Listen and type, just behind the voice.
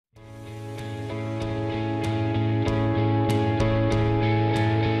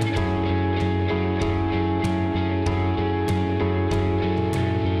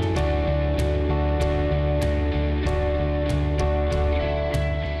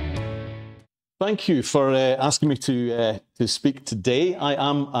Thank you for asking me to speak today. I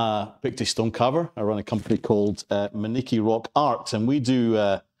am a Pictish stone carver. I run a company called Maniki Rock Art, and we do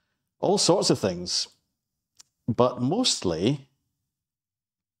all sorts of things, but mostly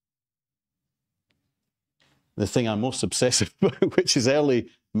the thing I'm most obsessive about, which is early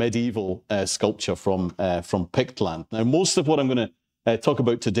medieval sculpture from Pictland. Now, most of what I'm going to talk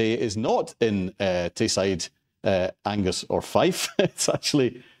about today is not in Tayside, Angus or Fife. It's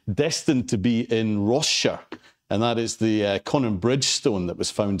actually destined to be in Ross-shire, and that is the Conan Bridge stone that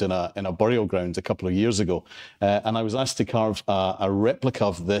was found in a burial ground a couple of years ago. And I was asked to carve a replica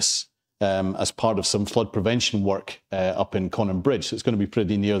of this as part of some flood prevention work up in Conan Bridge. So it's going to be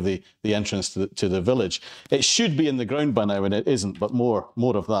pretty near the entrance to the village. It should be in the ground by now, and it isn't, but more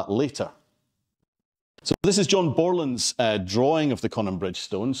of that later. So this is John Borland's drawing of the Conan Bridge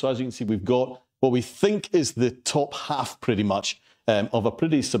stone. So as you can see, we've got what we think is the top half, pretty much, of a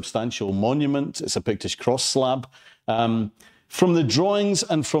pretty substantial monument. It's a Pictish cross slab. From the drawings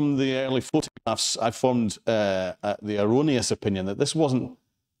and from the early photographs, I formed the erroneous opinion that this wasn't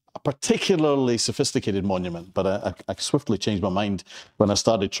a particularly sophisticated monument, but I swiftly changed my mind when I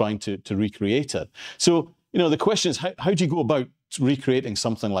started trying to recreate it. So, you know, the question is, how do you go about recreating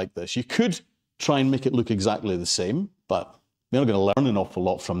something like this? You could try and make it look exactly the same, but you're not going to learn an awful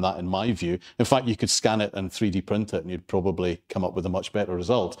lot from that, in my view. In fact, you could scan it and 3D print it, and you'd probably come up with a much better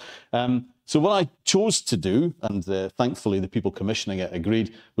result. So what I chose to do, and thankfully the people commissioning it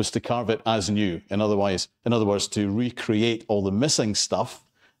agreed, was to carve it as new. In other words, to recreate all the missing stuff,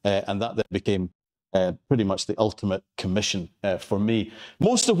 and that then became pretty much the ultimate commission for me.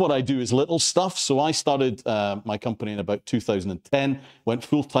 Most of what I do is little stuff. So I started my company in about 2010, went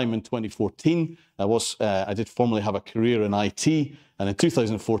full-time in 2014. I did formerly have a career in IT, and in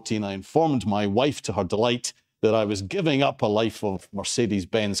 2014 I informed my wife, to her delight, that I was giving up a life of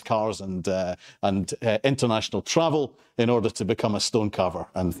Mercedes-Benz cars and international travel in order to become a stone carver.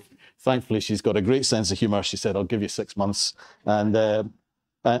 And thankfully she's got a great sense of humour. She said, "I'll give you 6 months."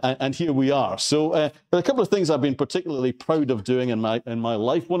 And here we are. So there are a couple of things I've been particularly proud of doing in my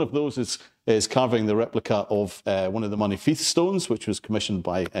life. One of those is carving the replica of one of the Moneyfeith stones, which was commissioned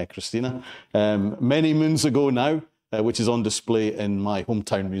by Christina many moons ago now, which is on display in my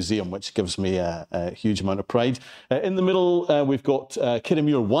hometown museum, which gives me a huge amount of pride. In the middle, we've got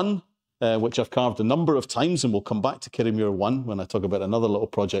Kirriemuir 1, which I've carved a number of times, and we'll come back to Kirriemuir 1 when I talk about another little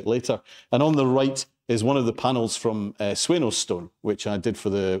project later. And on the right is one of the panels from Sweno's stone, which I did for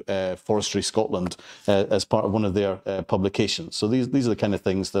the Forestry Scotland as part of one of their publications. So these are the kind of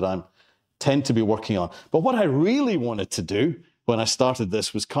things that I tend to be working on. But what I really wanted to do when I started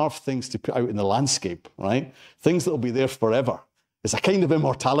this was carve things to put out in the landscape, right? Things that will be there forever. It's a kind of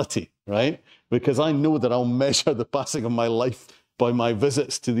immortality, right? Because I know that I'll measure the passing of my life by my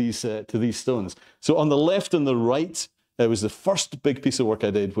visits to these stones. So on the left and the right, it was the first big piece of work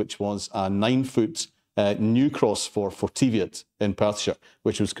I did, which was a 9-foot new cross for Teviot in Perthshire,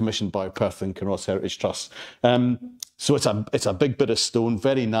 which was commissioned by Perth and Kinross Heritage Trust. So it's a big bit of stone,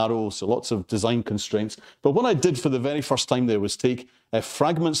 very narrow, so lots of design constraints. But what I did for the very first time there was take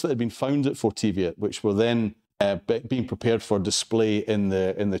fragments that had been found at Teviot, which were then being prepared for display in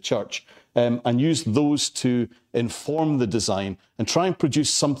the church, and use those to inform the design and try and produce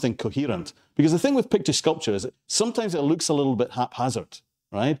something coherent. Because the thing with Pictish sculpture is that sometimes it looks a little bit haphazard,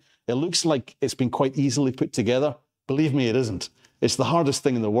 right? It looks like it's been quite easily put together. Believe me, it isn't. It's the hardest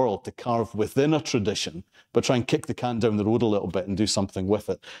thing in the world to carve within a tradition, but try and kick the can down the road a little bit and do something with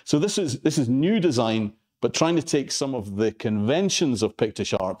it. So this is new design, but trying to take some of the conventions of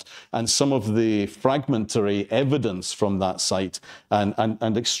Pictish art and some of the fragmentary evidence from that site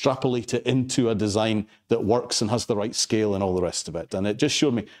and extrapolate it into a design that works and has the right scale and all the rest of it. And it just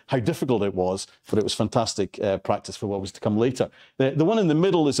showed me how difficult it was, but it was fantastic practice for what was to come later. The one in the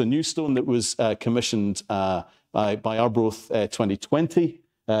middle is a new stone that was commissioned by Arbroath 2020.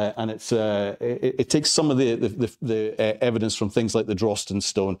 And it takes some of the evidence from things like the Drosten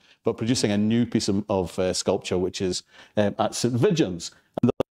stone, but producing a new piece of sculpture, which is at St Vigeon's. And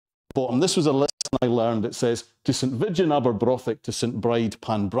at the bottom, this was a lesson I learned. It says, "To St Vigeon Aberbrothick, to St Bride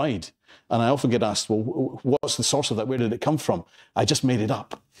Pan Bride." And I often get asked, well, what's the source of that? Where did it come from? I just made it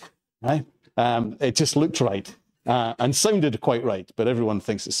up, right? It just looked right and sounded quite right, but everyone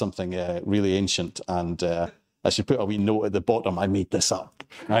thinks it's something really ancient, and I should put a wee note at the bottom, I made this up,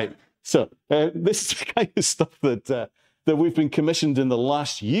 right? So this is the kind of stuff that we've been commissioned in the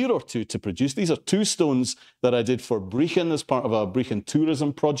last year or two to produce. These are 2 stones that I did for Brechin as part of a Brechin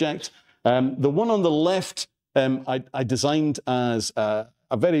tourism project. The one on the left, I designed as a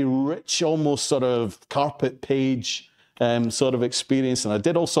very rich, almost sort of carpet page sort of experience. And I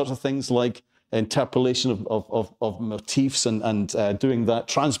did all sorts of things like interpolation of motifs and doing that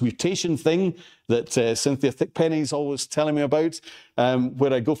transmutation thing that Cynthia Thickpenny's always telling me about,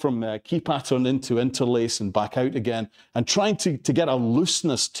 where I go from key pattern into interlace and back out again, and trying to get a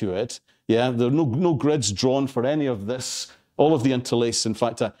looseness to it. Yeah, there are no grids drawn for any of this. All of the interlace, in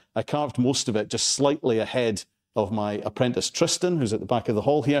fact, I carved most of it just slightly ahead of my apprentice Tristan, who's at the back of the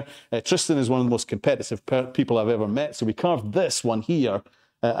hall here. Tristan is one of the most competitive people I've ever met, so we carved this one here.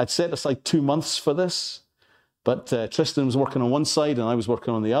 I'd set aside 2 months for this, but Tristan was working on one side and I was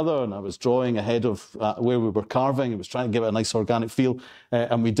working on the other, and I was drawing ahead of where we were carving. I was trying to give it a nice organic feel,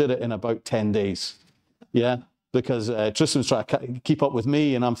 and we did it in about 10 days. Yeah, because Tristan was trying to keep up with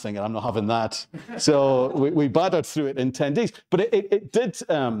me, and I'm thinking, I'm not having that. So we battered through it in 10 days. But it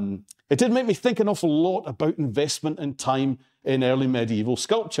did make me think an awful lot about investment and time in early medieval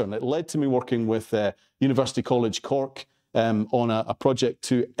sculpture, and it led to me working with University College Cork on a project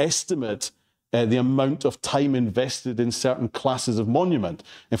to estimate the amount of time invested in certain classes of monument.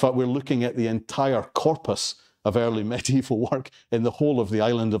 In fact, we're looking at the entire corpus of early medieval work in the whole of the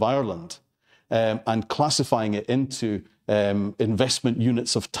island of Ireland, and classifying it into investment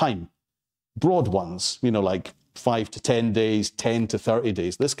units of time. Broad ones, you know, like 5 to 10 days, 10 to 30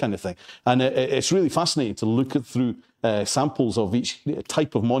 days, this kind of thing. And it's really fascinating to look through samples of each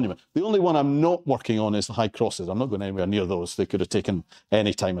type of monument. The only one I'm not working on is the high crosses. I'm not going anywhere near those. They could have taken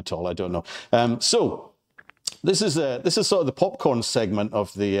any time at all. I don't know. So this is sort of the popcorn segment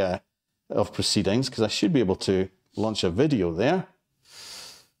of the of proceedings, because I should be able to launch a video there.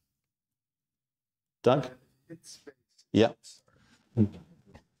 Doug? Yeah.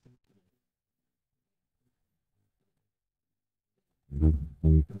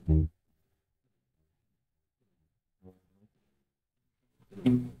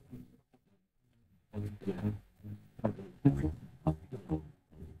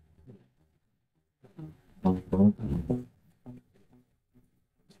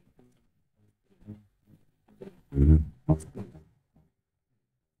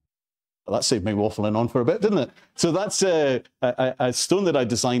 Well, that saved me waffling on for a bit, didn't it? So that's a stone that I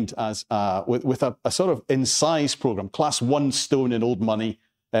designed as with a sort of incised program, class 1 stone in old money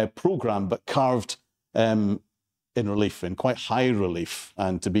program, but carved in relief, in quite high relief,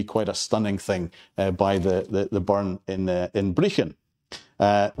 and to be quite a stunning thing by the burn in Brechin.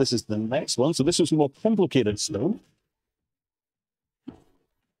 This is the next one. So this was a more complicated stone.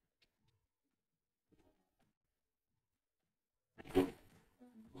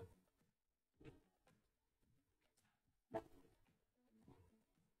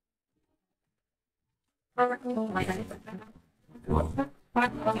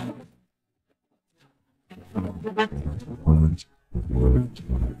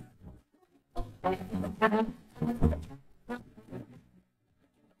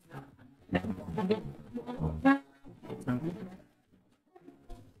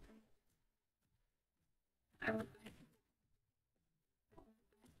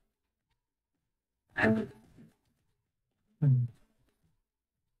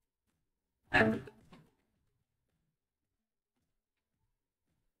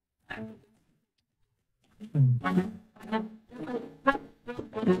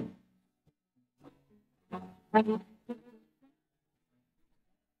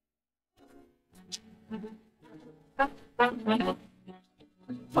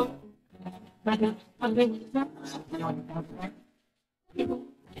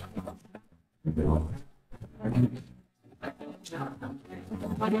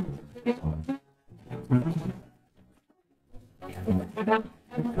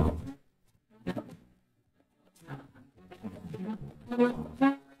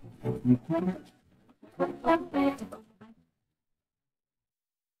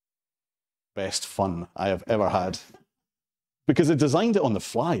 Best fun I have ever had, because I designed it on the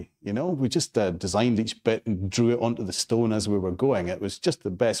fly. You know, we just designed each bit and drew it onto the stone as we were going. It was just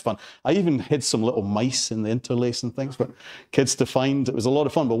the best fun. I even hid some little mice in the interlace and things for kids to find. It was a lot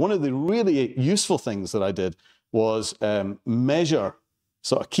of fun. But one of the really useful things that I did was measure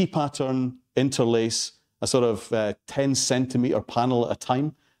sort of key pattern, interlace, a sort of 10 centimeter panel at a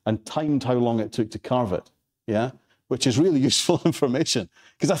time, and timed how long it took to carve it. Yeah. Which is really useful information,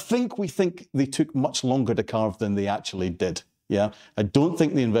 because I think we think they took much longer to carve than they actually did. Yeah, I don't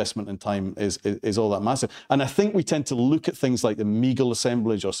think the investment in time is all that massive. And I think we tend to look at things like the Meagle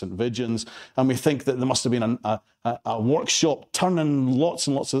assemblage or St. Vigeans, and we think that there must have been a workshop turning lots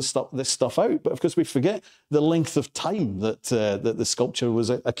and lots of this stuff out. But of course, we forget the length of time that the sculpture was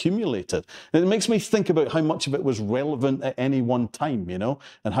accumulated. And it makes me think about how much of it was relevant at any one time, you know,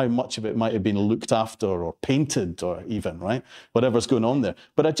 and how much of it might have been looked after or painted or even, right? Whatever's going on there.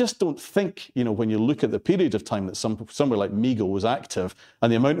 But I just don't think, you know, when you look at the period of time that somewhere like Meagle was active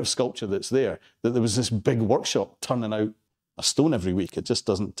and the amount of sculpture that's there, that there was this big workshop turning out a stone every week. It just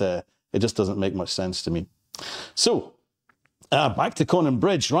doesn't make much sense to me. So back to Conan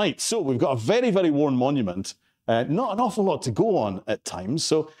Bridge, right? So we've got a very, very worn monument. Not an awful lot to go on at times.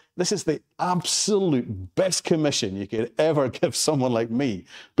 So this is the absolute best commission you could ever give someone like me,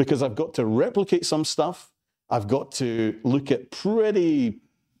 because I've got to replicate some stuff. I've got to look at pretty,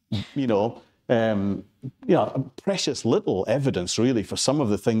 precious little evidence really for some of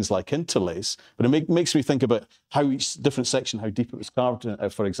the things like interlace, but it makes me think about how each different section, how deep it was carved,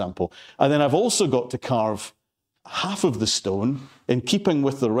 for example. And then I've also got to carve half of the stone in keeping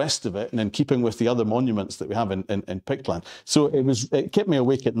with the rest of it and in keeping with the other monuments that we have in Pictland. So it kept me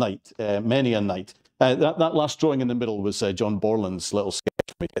awake at night, many a night. That last drawing in the middle was John Borland's little sketch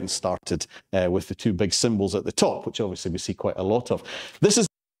of me getting started with the two big symbols at the top, which obviously we see quite a lot of. This is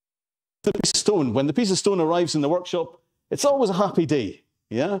the piece of stone. When the piece of stone arrives in the workshop, it's always a happy day,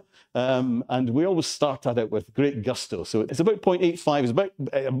 yeah? And we always start at it with great gusto. So it's about 0.85, it's about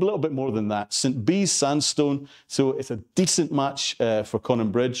a little bit more than that. St. Bees sandstone, so it's a decent match for Conan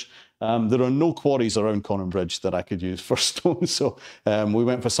Bridge. There are no quarries around Conan Bridge that I could use for stone, so we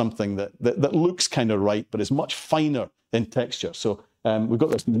went for something that looks kind of right, but is much finer in texture. So we've got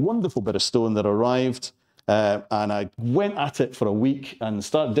this wonderful bit of stone that arrived. And I went at it for a week and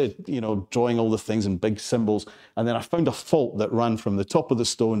started, drawing all the things in big symbols. And then I found a fault that ran from the top of the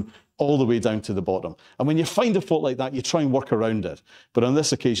stone all the way down to the bottom. And when you find a fault like that, you try and work around it. But on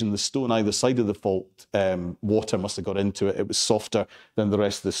this occasion, the stone either side of the fault, water must have got into it. It was softer than the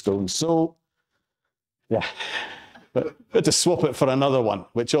rest of the stone. So, yeah. But I had to swap it for another one,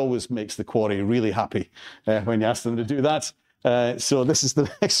 which always makes the quarry really happy when you ask them to do that. So this is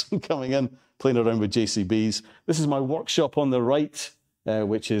the next one coming in, playing around with JCBs. This is my workshop on the right,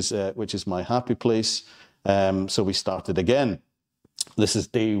 which is my happy place. So we started again. This is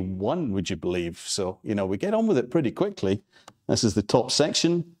day one, would you believe? So, we get on with it pretty quickly. This is the top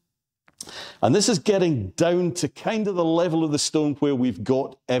section. And this is getting down to kind of the level of the stone where we've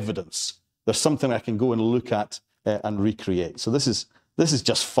got evidence. There's something I can go and look at and recreate. So this is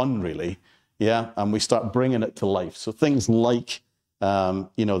just fun, really. Yeah, and we start bringing it to life. So things like,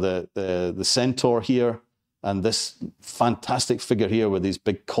 the centaur here, and this fantastic figure here with these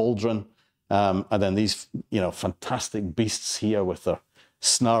big cauldron, and then these, fantastic beasts here with their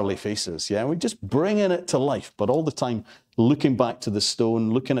snarly faces. Yeah, we're just bringing it to life, but all the time looking back to the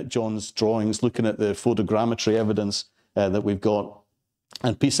stone, looking at John's drawings, looking at the photogrammetry evidence that we've got,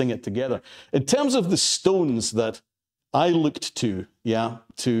 and piecing it together. In terms of the stones that I looked to,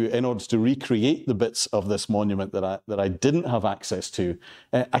 in order to recreate the bits of this monument that I didn't have access to,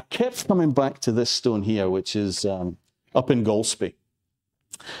 I kept coming back to this stone here, which is up in Golspie.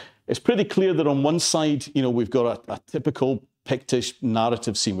 It's pretty clear that on one side, we've got a typical Pictish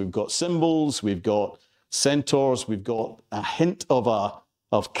narrative scene. We've got symbols, we've got centaurs, we've got a hint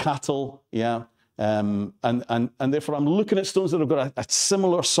of cattle, and therefore I'm looking at stones that have got a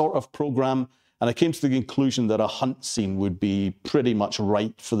similar sort of program. And I came to the conclusion that a hunt scene would be pretty much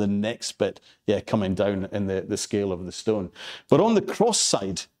right for the next bit, coming down in the scale of the stone. But on the cross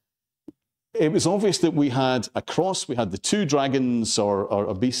side, it was obvious that we had a cross, we had the two dragons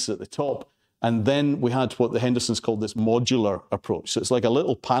or beasts at the top, and then we had what the Hendersons called this modular approach. So it's like a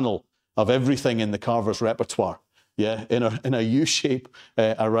little panel of everything in the carver's repertoire, in a U shape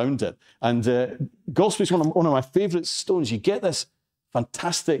around it. And Golspie is one of my favourite stones. You get this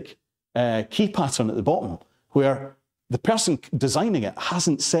fantastic key pattern at the bottom where the person designing it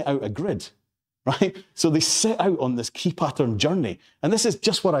hasn't set out a grid, right? So they set out on this key pattern journey. And this is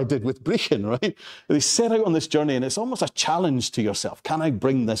just what I did with Brechin, right? They set out on this journey and it's almost a challenge to yourself. Can I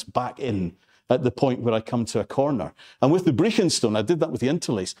bring this back in at the point where I come to a corner? And with the Brechin stone, I did that with the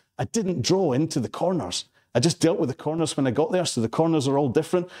interlace. I didn't draw into the corners. I just dealt with the corners when I got there, so the corners are all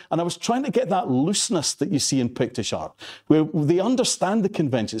different. And I was trying to get that looseness that you see in Pictish art, where they understand the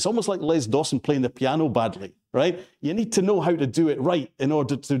convention. It's almost like Les Dawson playing the piano badly, right? You need to know how to do it right in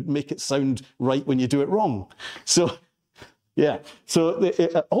order to make it sound right when you do it wrong. So, so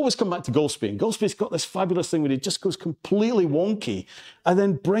I always come back to Golspie. And Golspie's got this fabulous thing where he just goes completely wonky and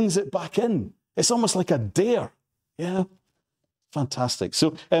then brings it back in. It's almost like a dare, Fantastic.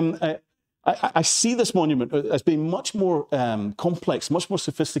 So I see this monument as being much more complex, much more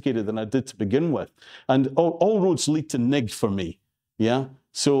sophisticated than I did to begin with. And all roads lead to Nig for me. Yeah.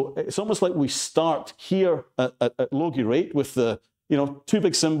 So it's almost like we start here at Logie Rate with the, two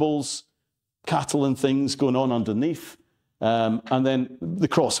big symbols, cattle and things going on underneath. And then the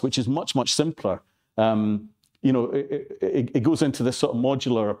cross, which is much, much simpler. It goes into this sort of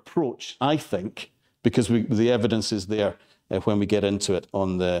modular approach, I think, because the evidence is there when we get into it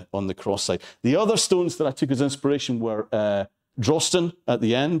on the cross side. The other stones that I took as inspiration were Drosten at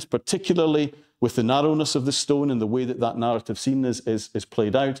the end, particularly with the narrowness of the stone and the way that narrative scene is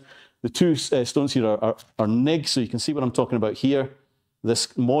played out. The two stones here are Nig, so you can see what I'm talking about here. This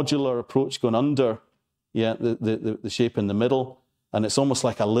modular approach going under, the shape in the middle, and it's almost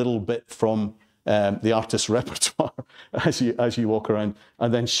like a little bit from the artist's repertoire as you walk around.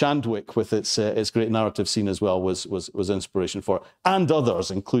 And then Shandwick with its great narrative scene as well was inspiration for it, and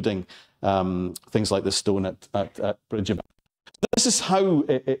others, including things like the stone at Bridge. This is how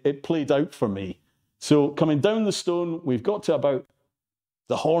it played out for me. So coming down the stone, we've got to about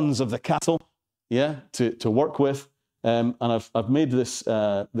the horns of the cattle, to work with. And I've made this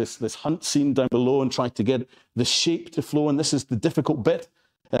hunt scene down below and tried to get the shape to flow. And this is the difficult bit.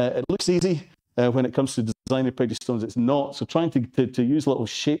 It looks easy when it comes to designing Pictish stones. It's not. So trying to use little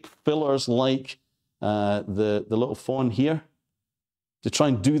shape fillers like the little fawn here, to try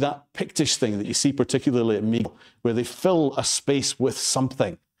and do that Pictish thing that you see particularly at McGovern, where they fill a space with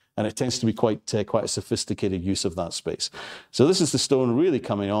something. And it tends to be quite a sophisticated use of that space. So this is the stone really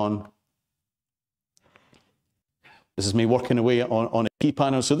coming on. This is me working away on a key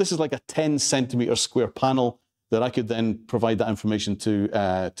panel. So this is like a 10 centimetre square panel that I could then provide that information to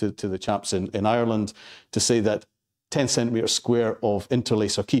the chaps in Ireland to say that 10 centimetres square of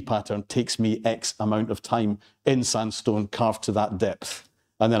interlace or key pattern takes me X amount of time in sandstone carved to that depth.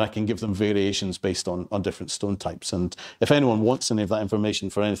 And then I can give them variations based on different stone types. And if anyone wants any of that information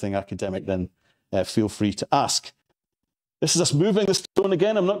for anything academic, then feel free to ask. This is us moving the stone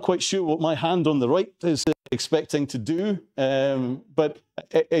again. I'm not quite sure what my hand on the right is expecting to do, but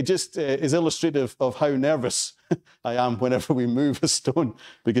it just is illustrative of how nervous I am whenever we move a stone,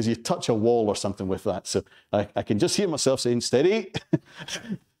 because you touch a wall or something with that. So I can just hear myself saying, steady,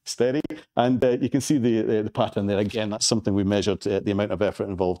 steady. And you can see the pattern there. Again, that's something we measured, the amount of effort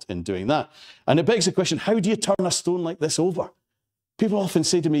involved in doing that. And it begs the question, how do you turn a stone like this over? People often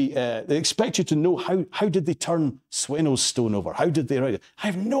say to me, they expect you to know how did they turn Sweno's stone over? How did they write it? I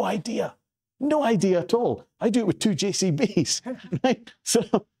have no idea. No idea at all. I do it with 2 JCBs. Right? So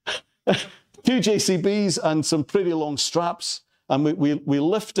 2 JCBs and some pretty long straps. And we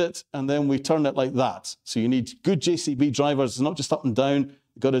lift it and then we turn it like that. So you need good JCB drivers. It's not just up and down.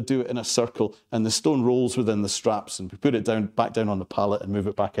 You've got to do it in a circle. And the stone rolls within the straps. And we put it back down on the pallet and move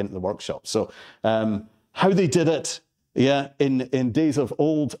it back into the workshop. So how they did it, in days of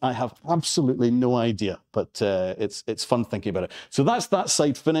old, I have absolutely no idea, but it's fun thinking about it. So that's that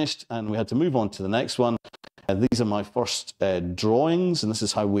side finished, and we had to move on to the next one. These are my first drawings, and this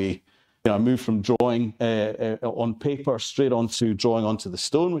is how I moved from drawing on paper straight onto drawing onto the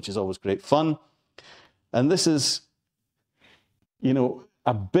stone, which is always great fun. And this is,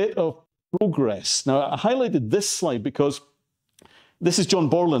 a bit of progress. Now, I highlighted this slide because this is John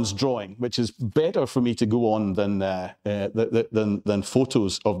Borland's drawing, which is better for me to go on than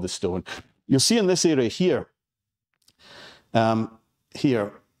photos of the stone. You'll see in this area here,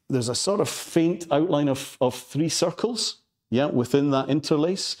 there's a sort of faint outline of 3 circles, within that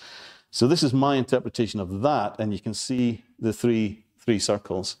interlace. So this is my interpretation of that, and you can see the three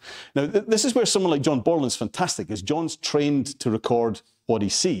circles. Now, this is where someone like John Borland's fantastic, is John's trained to record what he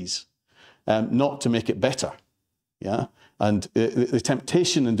sees, not to make it better, And the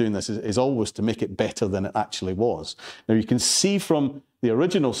temptation in doing this is always to make it better than it actually was. Now, you can see from the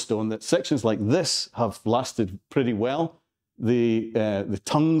original stone that sections like this have lasted pretty well. The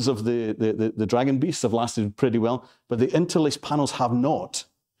tongues of the dragon beasts have lasted pretty well, but the interlaced panels have not.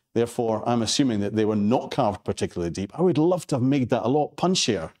 Therefore, I'm assuming that they were not carved particularly deep. I would love to have made that a lot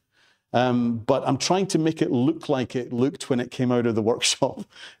punchier. But I'm trying to make it look like it looked when it came out of the workshop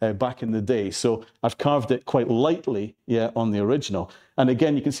back in the day. So I've carved it quite lightly, on the original. And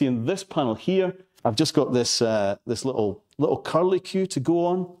again, you can see in this panel here, I've just got this little curlicue to go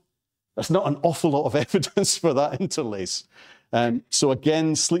on. That's not an awful lot of evidence for that interlace. So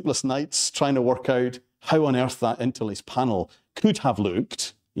again, sleepless nights trying to work out how on earth that interlace panel could have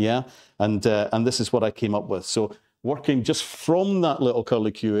looked, and this is what I came up with. So working just from that little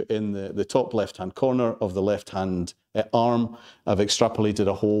curlicue in the top left-hand corner of the left-hand arm. I've extrapolated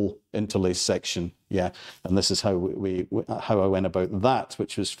a whole interlaced section, yeah, and this is how how I went about that,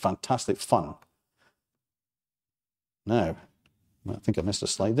 which was fantastic fun. Now, I think I missed a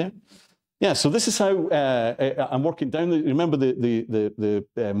slide there. Yeah, so this is how I'm working down. Remember the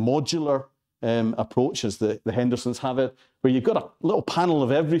modular approach as the Hendersons have it, where you've got a little panel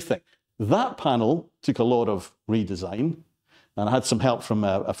of everything. That panel took a lot of redesign, and I had some help from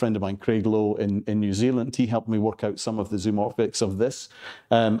a friend of mine, Craig Lowe, in New Zealand. He helped me work out some of the zoomorphics of this,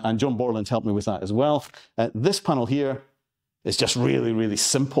 and John Borland helped me with that as well. This panel here is just really, really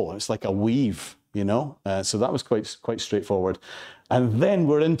simple. It's like a weave, you know, so that was quite straightforward. And then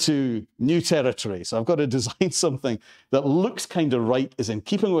we're into new territory. So I've got to design something that looks kind of right, is in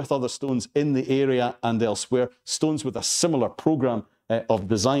keeping with other stones in the area and elsewhere, stones with a similar program of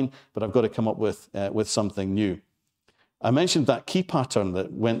design, but I've got to come up with something new. I mentioned that key pattern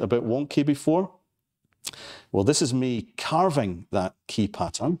that went a bit wonky before. Well, this is me carving that key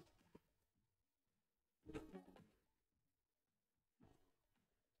pattern.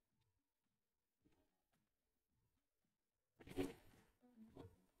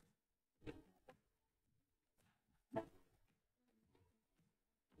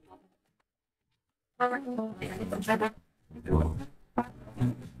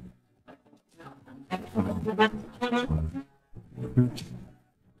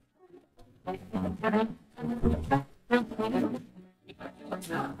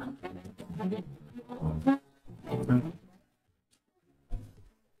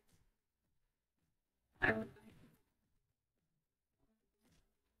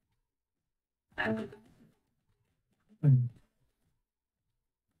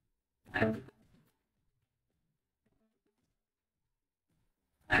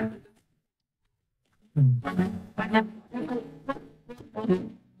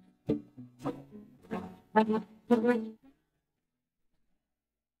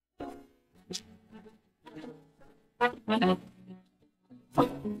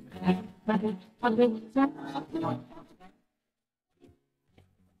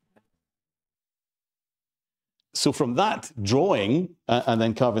 So from that drawing and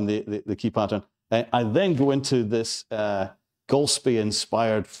then carving the key pattern, I then go into this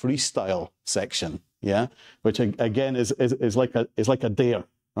Golspie-inspired freestyle section, yeah, which again is like a dare,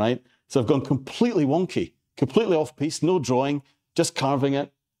 right? So I've gone completely wonky, completely off piece, no drawing, just carving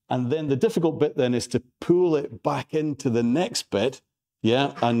it, and then the difficult bit then is to pull it back into the next bit,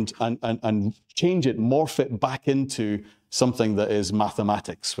 yeah, and change it, morph it back into something that is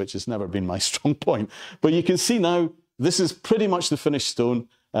mathematics, which has never been my strong point. But you can see now, this is pretty much the finished stone.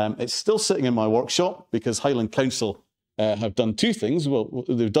 It's still sitting in my workshop because Highland Council have done two things. Well,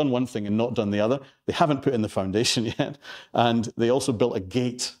 they've done one thing and not done the other. They haven't put in the foundation yet. And they also built a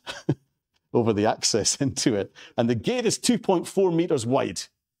gate over the access into it. And the gate is 2.4 meters wide,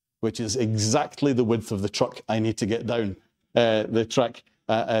 which is exactly the width of the truck I need to get down the track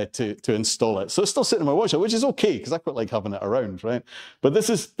to install it. So it's still sitting in my workshop, which is okay, because I quite like having it around, right? But this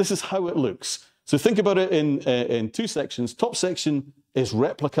is how it looks. So think about it in two sections. Top section is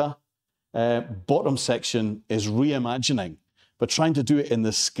replica. Bottom section is reimagining, but trying to do it in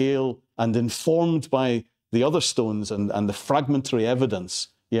the scale and informed by the other stones and the fragmentary evidence,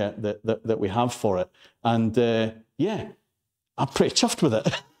 yeah, that we have for it. And yeah, I'm pretty chuffed with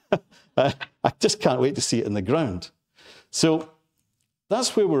it. I just can't wait to see it in the ground. So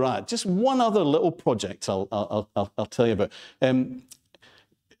that's where we're at. Just one other little project I'll tell you about.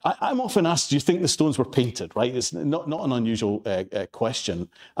 I'm often asked, do you think the stones were painted, right? It's not an unusual question.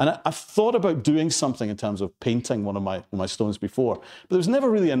 And I've thought about doing something in terms of painting one of my stones before, but there was never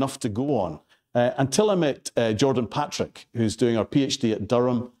really enough to go on until I met Jordan Patrick, who's doing our PhD at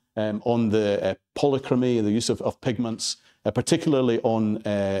Durham on the polychromy, the use of pigments, particularly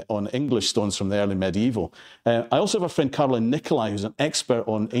on English stones from the early medieval. I also have a friend, Caroline Nicolai, who's an expert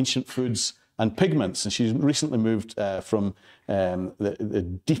on ancient foods and pigments, and she's recently moved from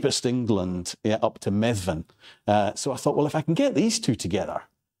the deepest England up to McGovern. So I thought, well, if I can get these two together,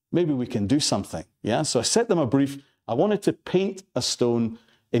 maybe we can do something. Yeah. So I set them a brief. I wanted to paint a stone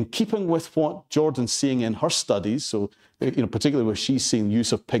in keeping with what Jordan's seeing in her studies. So, particularly where she's seeing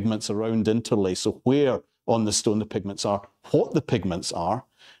use of pigments around interlay. So where on the stone the pigments are, what the pigments are,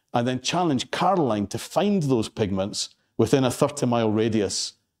 and then challenge Caroline to find those pigments within a 30-mile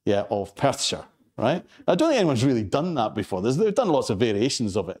radius, yeah, of Perthshire, right? I don't think anyone's really done that before. They've done lots of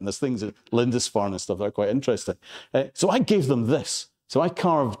variations of it, and there's things at Lindisfarne and stuff that are quite interesting. So I gave them this. So I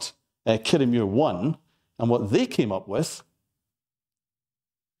carved Kirriemuir 1, and what they came up with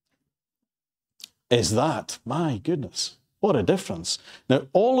is that. My goodness, what a difference. Now,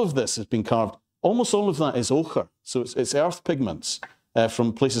 all of this has been carved. Almost all of that is ochre. So it's earth pigments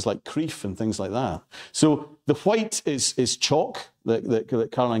from places like Crieff and things like that. So the white is chalk that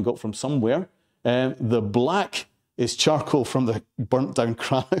Caroline got from somewhere. The black is charcoal from the burnt down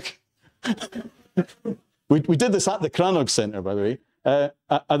Crannog. we did this at the Crannog Centre, by the way.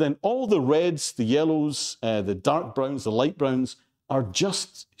 And then all the reds, the yellows, the dark browns, the light browns are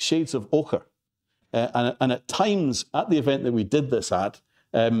just shades of ochre. And at times, at the event that we did this at,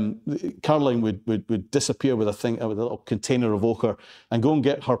 Caroline would disappear with a little container of ochre and go and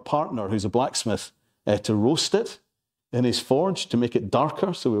get her partner, who's a blacksmith, to roast it in his forge to make it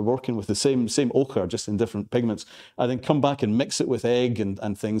darker. So we're working with the same ochre, just in different pigments, and then come back and mix it with egg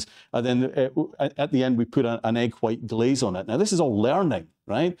and things. And then at the end, we put an egg white glaze on it. Now, this is all learning,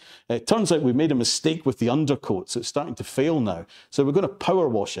 right? It turns out we made a mistake with the undercoat, so it's starting to fail now. So we're going to power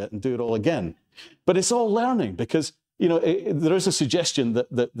wash it and do it all again. But it's all learning because, you know, there is a suggestion that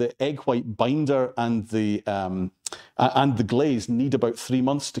the egg white binder and the glaze need about 3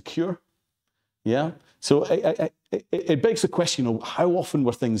 months to cure. Yeah, so it begs the question of how often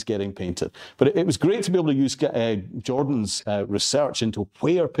were things getting painted. But it was great to be able to use Jordan's research into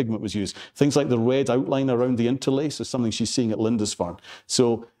where pigment was used. Things like the red outline around the interlace is something she's seeing at Lindisfarne.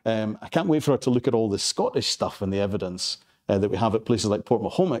 So I can't wait for her to look at all the Scottish stuff and the evidence that we have at places like Port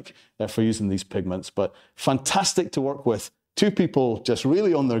Mahomack for using these pigments. But fantastic to work with. Two people just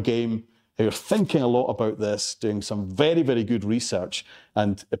really on their game, who are thinking a lot about this, doing some very, very good research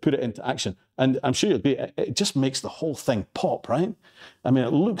and put it into action. And I'm sure it just makes the whole thing pop, right? I mean,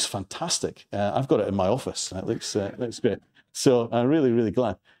 it looks fantastic. I've got it in my office and it looks great. So I'm really, really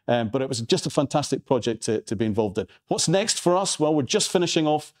glad. But it was just a fantastic project to be involved in. What's next for us? Well, we're just finishing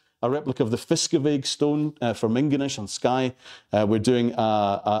off a replica of the Fiskevig stone for Mingonish on Skye. We're doing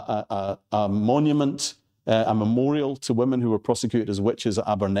a monument, a memorial to women who were prosecuted as witches at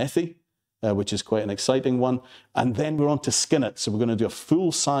Abernethy, which is quite an exciting one. And then we're on to Skinnet. So we're going to do a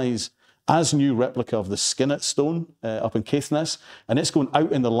full-size, as-new replica of the Skinnet stone up in Caithness. And it's going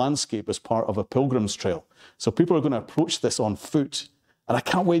out in the landscape as part of a pilgrim's trail. So people are going to approach this on foot. And I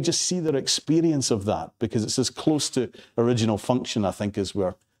can't wait to just see their experience of that, because it's as close to original function, I think, as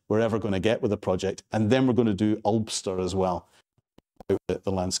we're ever going to get with the project. And then we're going to do Ulster as well, out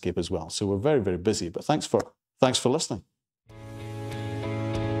the landscape as well. So we're very, very busy. But thanks for listening.